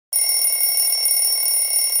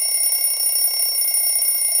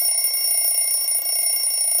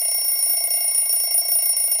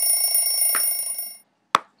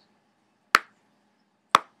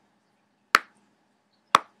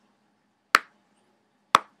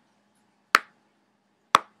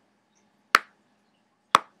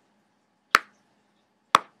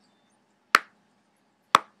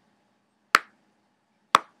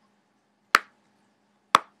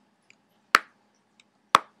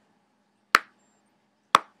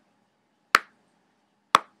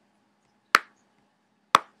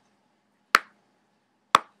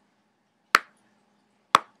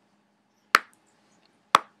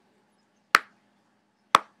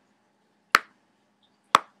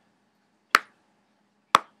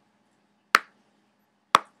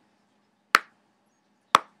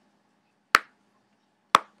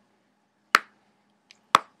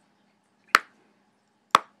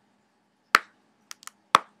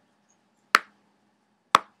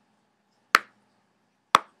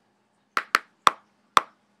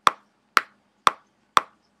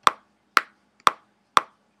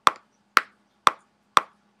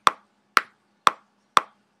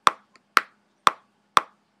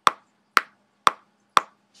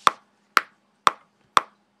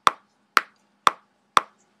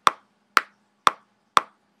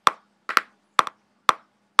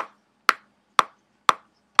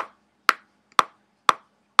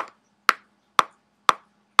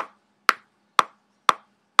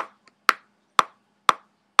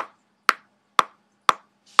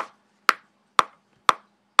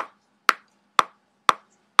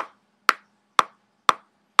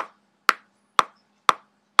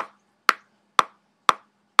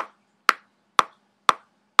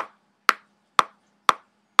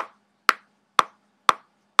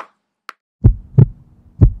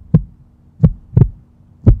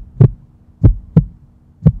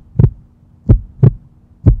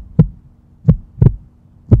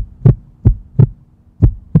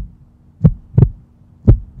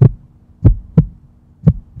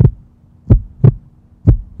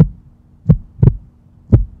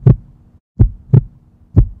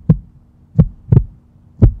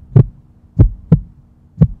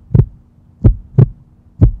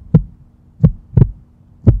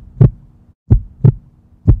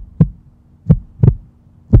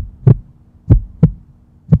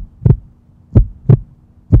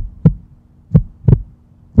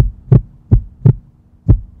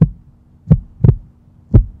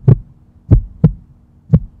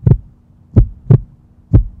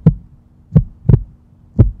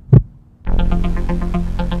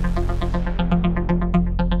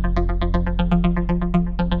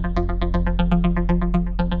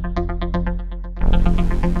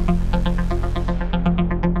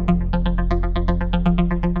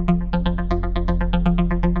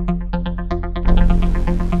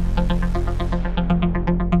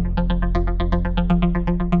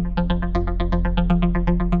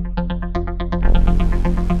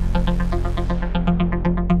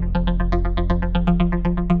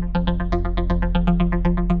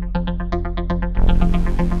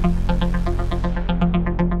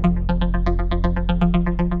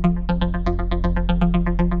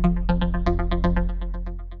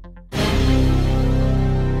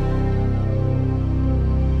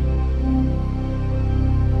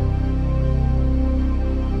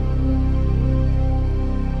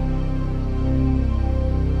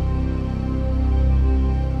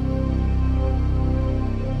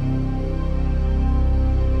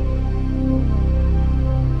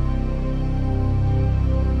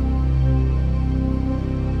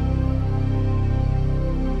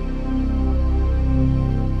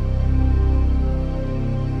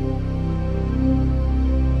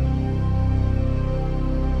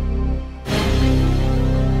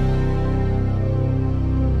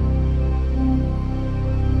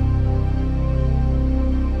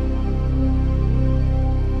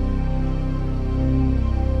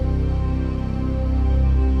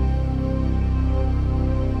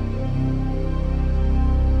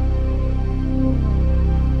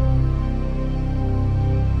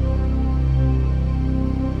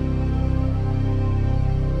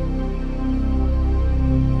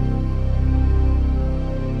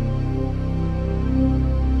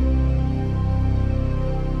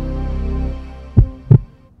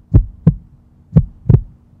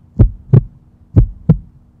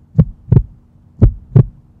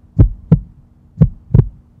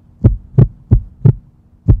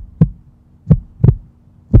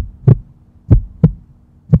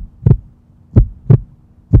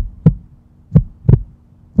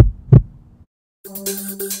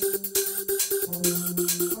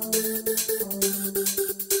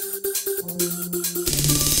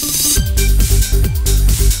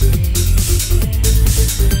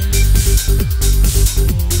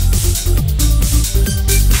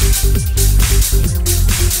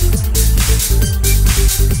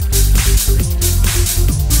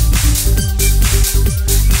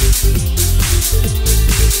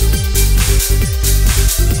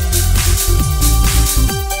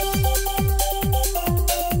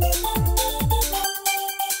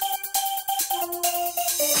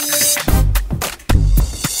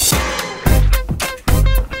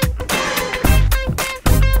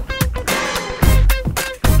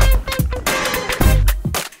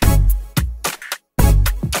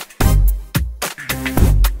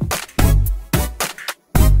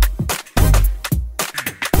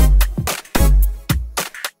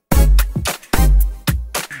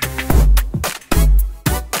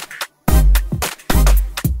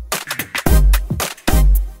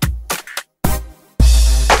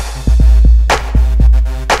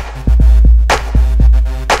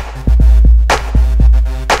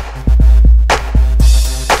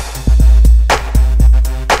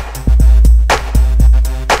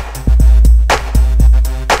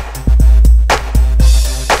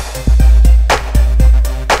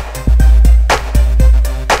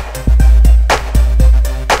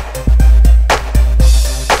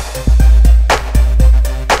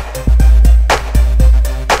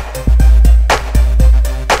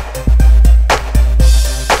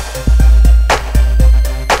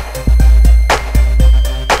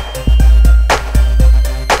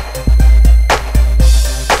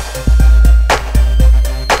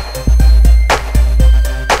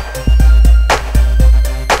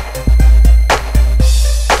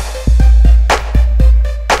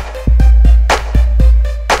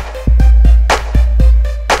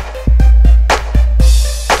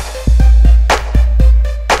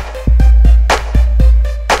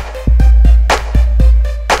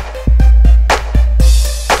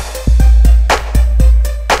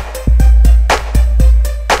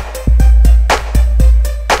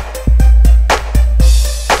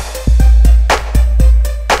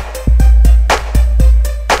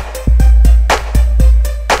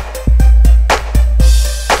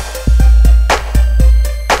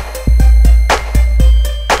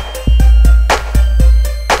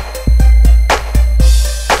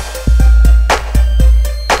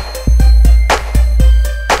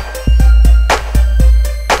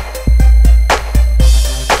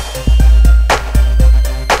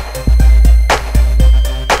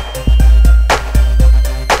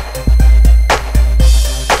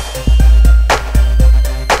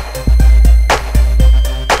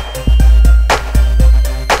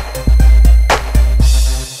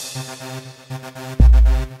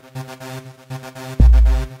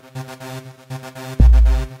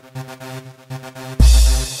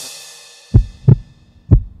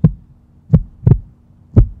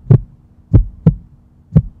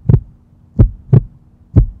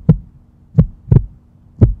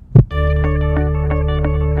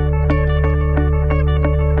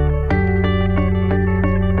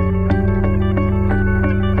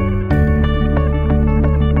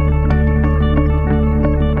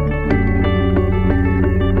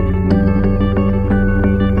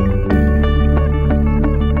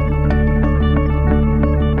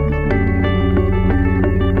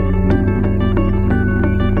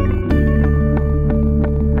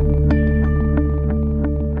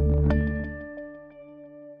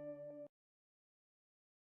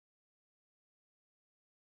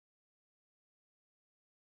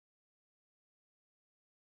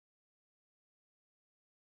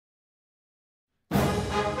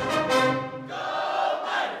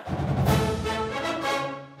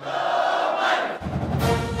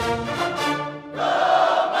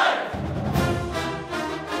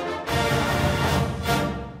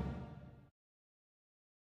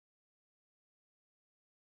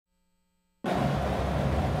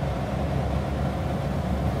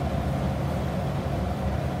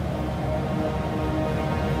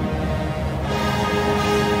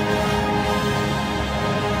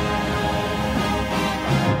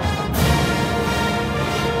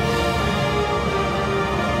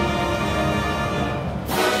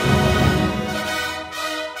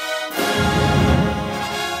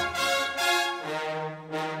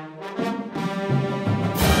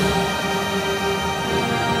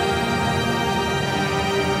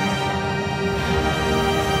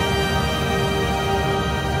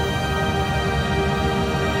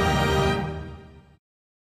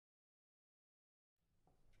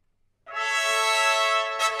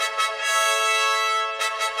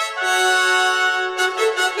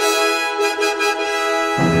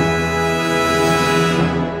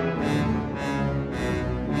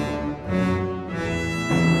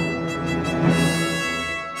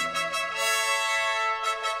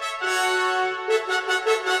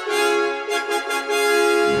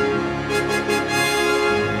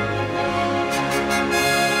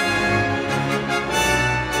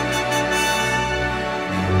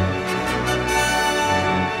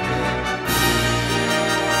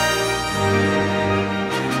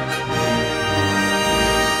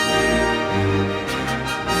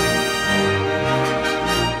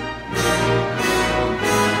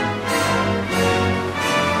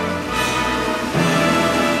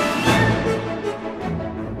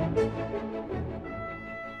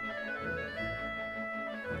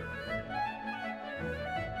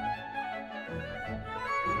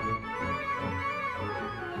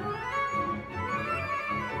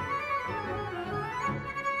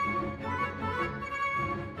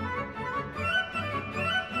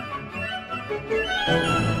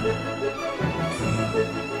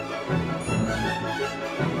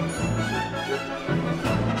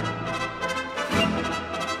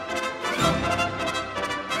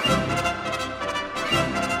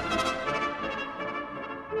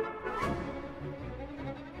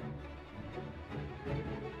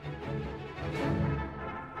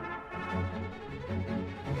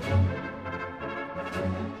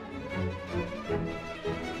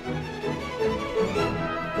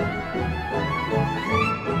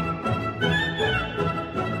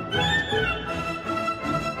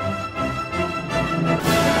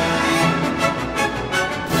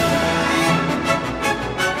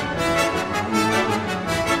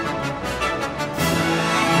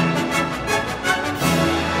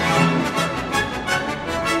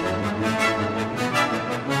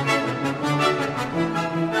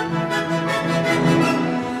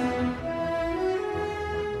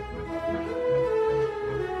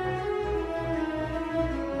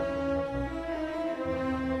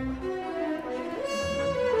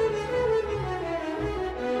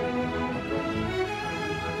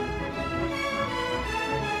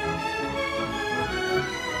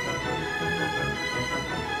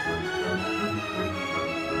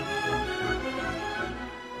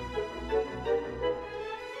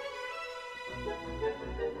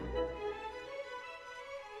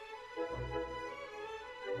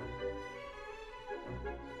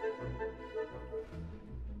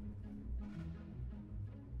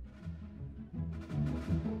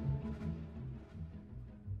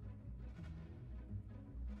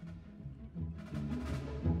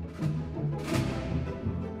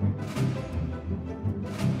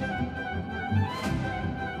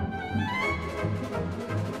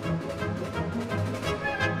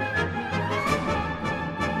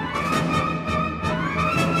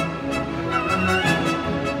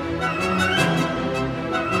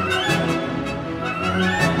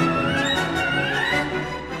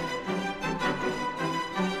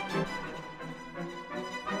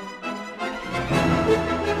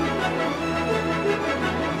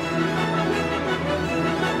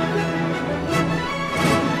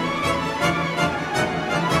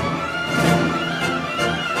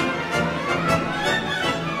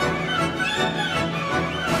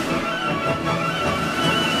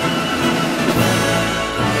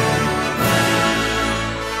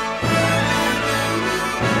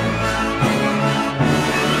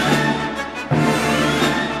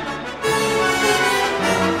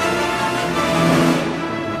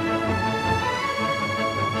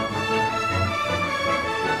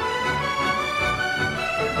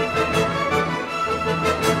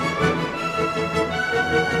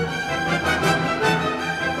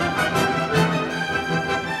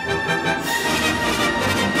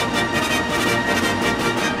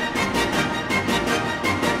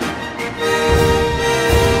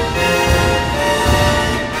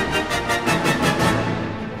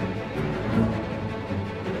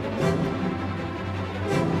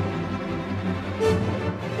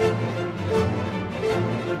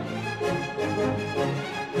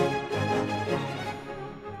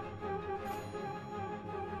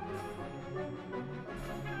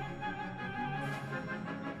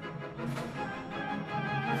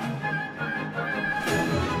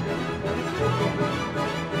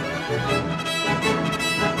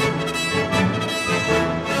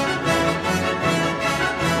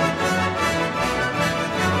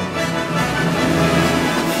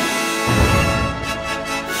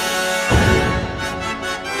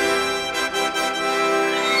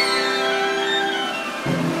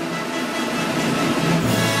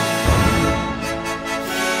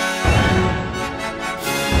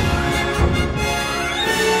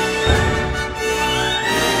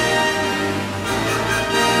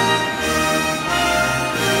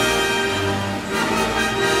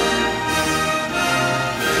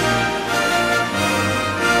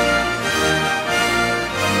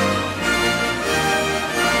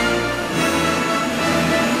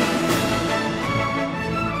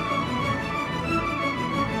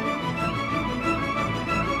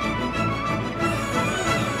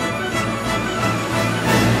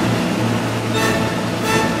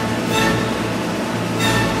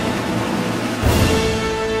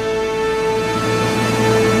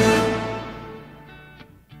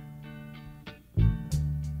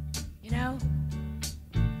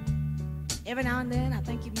Every now and then, I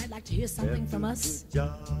think you might like to hear something from us.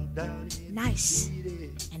 Nice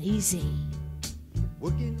and easy.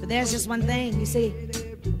 But there's just one thing, you see,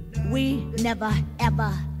 we never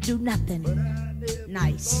ever do nothing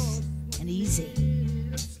nice and easy.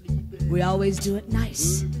 We always do it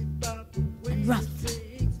nice and rough.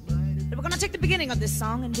 But we're gonna take the beginning of this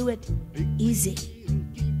song and do it easy.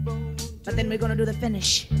 But then we're gonna do the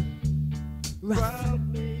finish rough.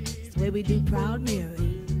 It's the way we do Proud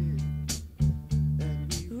Mary.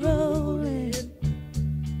 Rolling,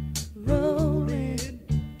 rolling,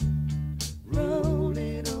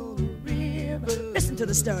 rolling on the river. Listen to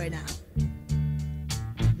the story now.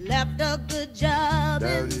 Left a good job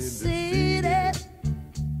in the city,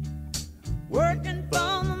 working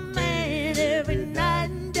for the man every night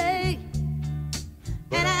and day,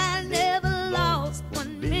 and I never lost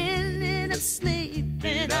 1 minute of sleep,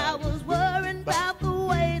 and I was worried about the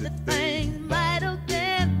way that things might have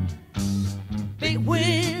been. Big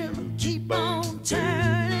wheel keep on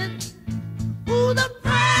turning, ooh, the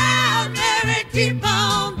Proud Mary keep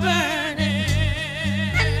on burning,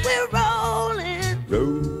 and we're rolling,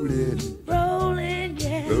 rolling, rolling,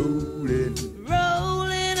 yeah, rolling,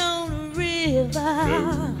 rolling on the river,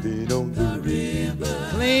 rolling on the river.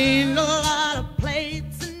 Cleaned a lot of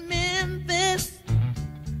plates in Memphis,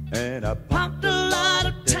 and I pumped a lot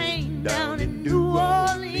of tang down in New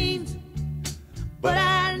Orleans, but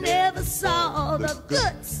I never saw the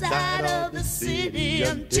good side of the city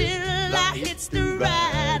until I hits the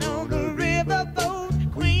ride on the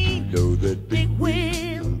riverboat Queen. Know that big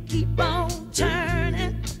wheel keep on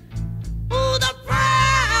turning, ooh, the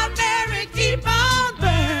Proud Mary keep on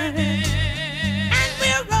burning, and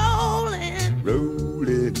we're rolling,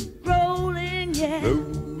 rolling, rolling, yeah,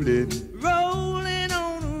 rolling, rolling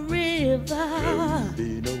on the river,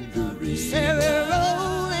 rolling on the river. Say we're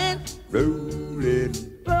rolling, rolling,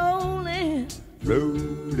 rolling,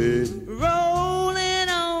 rolling, rolling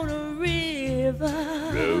on the river,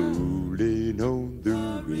 rolling on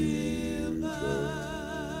the river.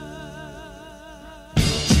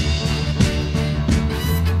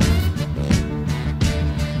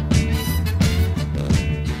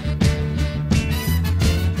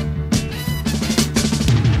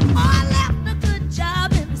 Oh, I left a good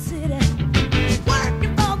job in the city,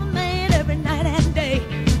 working for the man every night and day,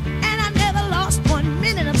 and I never lost 1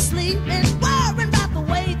 minute of sleep, and worrying about the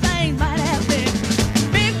way things might have been.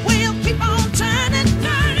 Big wheel keep on turning,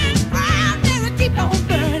 turning, Proud Mary keep on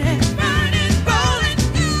burning, burning, rolling,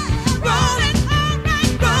 rolling,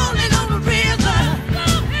 alright, rolling on the river,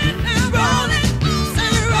 rolling, rolling,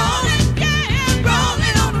 say rolling, yeah,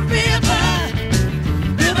 rolling on the river,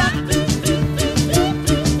 river, do, do, do, do,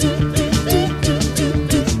 do, do, do, do, do,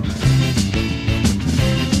 do.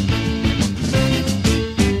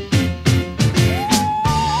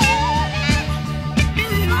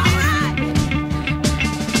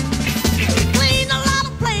 Cleaned a lot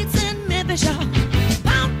of plates in Memphis, y'all.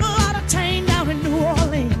 Found a lot of tang down in New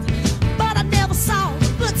Orleans, but I never saw the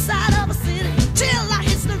good side of a city till I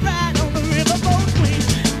hits the ride on the riverboat Queen.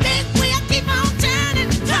 Big wheel keep on turning,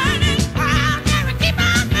 turning, Proud Mary keep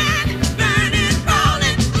on burning, burning,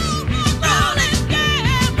 rolling, rolling,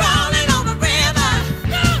 yeah, rolling on the river.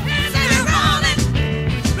 Say we're rolling,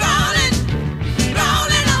 rolling,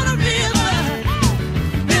 rolling on the river,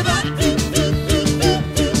 river, do, do, do, do,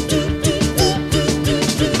 do, do, do, do, do,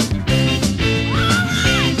 do, do.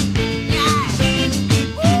 Alright,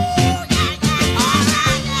 yeah, ooh, yeah, yeah,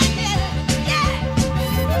 alright, yeah, yeah, yeah.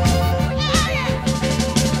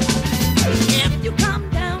 If you come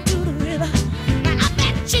down to the river, now I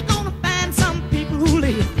bet you're gonna find some people who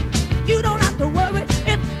live. You don't have to worry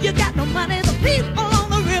if you got no money. The people on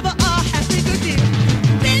the river are happy to give.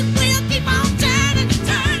 Big wheel keep on turning,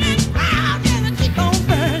 turning, Proud Mary keep on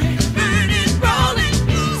burning, burning, rolling,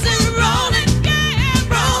 say rolling,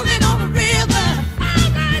 yeah, rolling on the river,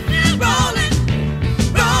 alright, yeah, rolling,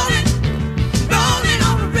 rolling, rolling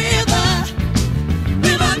on the river,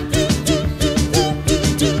 river, do, do, do, do,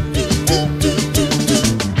 do, do, do, do, do, do, do.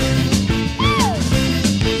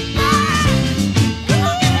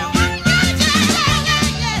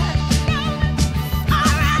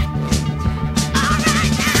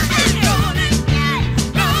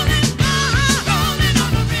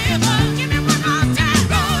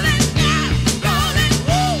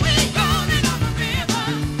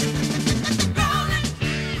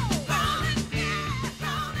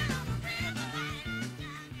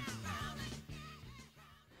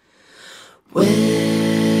 Where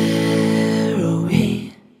are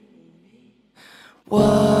we?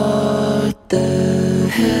 What the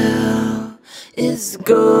hell is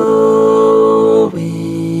going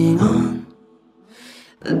on?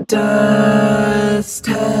 The dust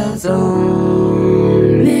has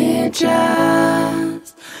only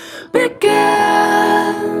just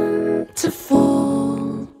begun to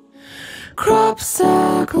fall. Crop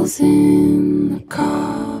circles in the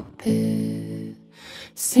carpet,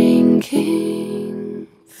 sinking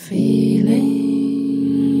feeling.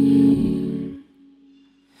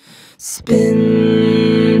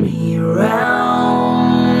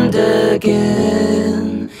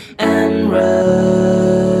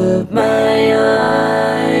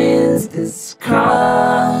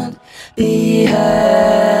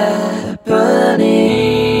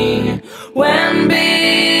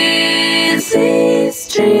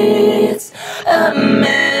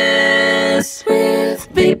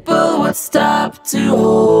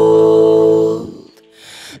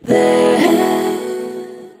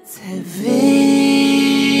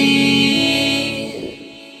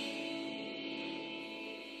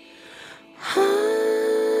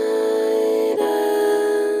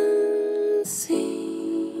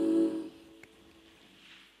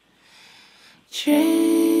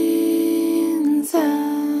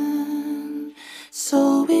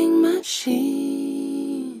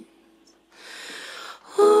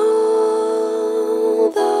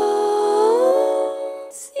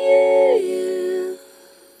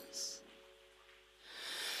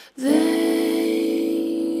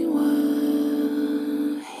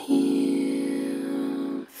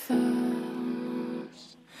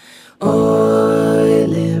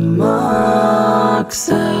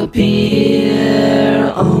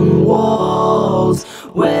 appear on walls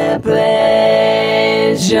where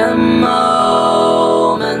pleasure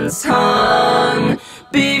moments hung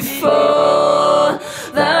before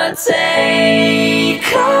the takeover,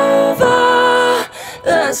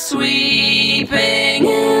 the sweeping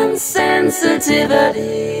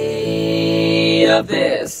insensitivity of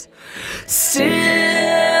this still life.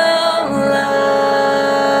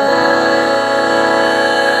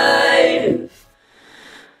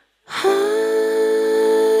 Hide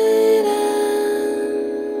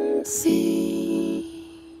and seek,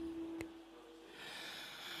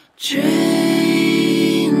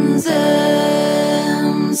 trains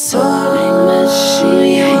and soaring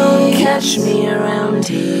machines, you won't catch me around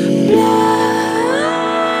here.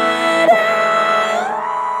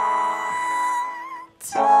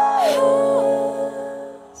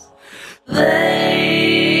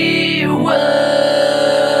 They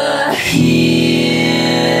were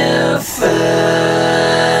here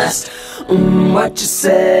first. What you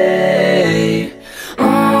say?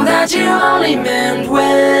 That you only meant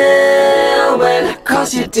well, well,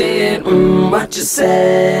 'cause you did. What you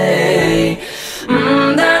say?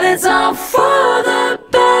 That it's all for the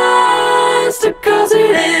best, 'cause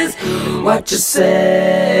it is. What you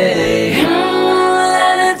say?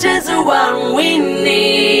 That it's just what we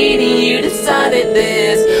need. You decided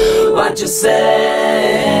this. What you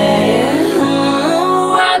say?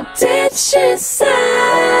 What did she say?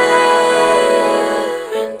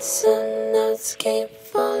 Ransom notes keep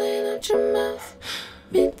falling out your mouth.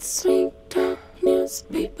 Mid-sweet talk news,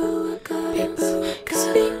 people are gods.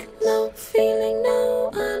 Speak no, feeling no,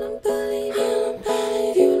 I don't believe you.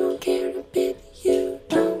 You don't care a bit, you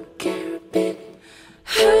don't care a bit.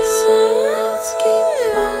 Ransom notes keep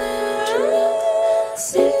falling out your mouth.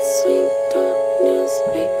 Mid-sweet talk news,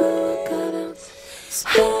 people are gods.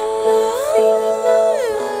 Speak no, feeling no,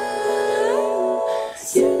 I don't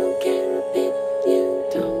believe you. You don't care a bit, you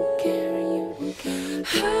don't care, you don't care a bit.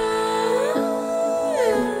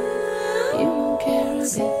 You don't care a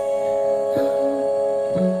bit.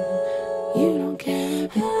 You don't care a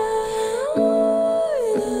bit.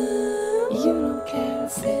 You don't care a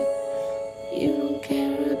bit. You don't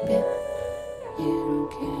care a bit. You don't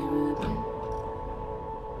care a bit.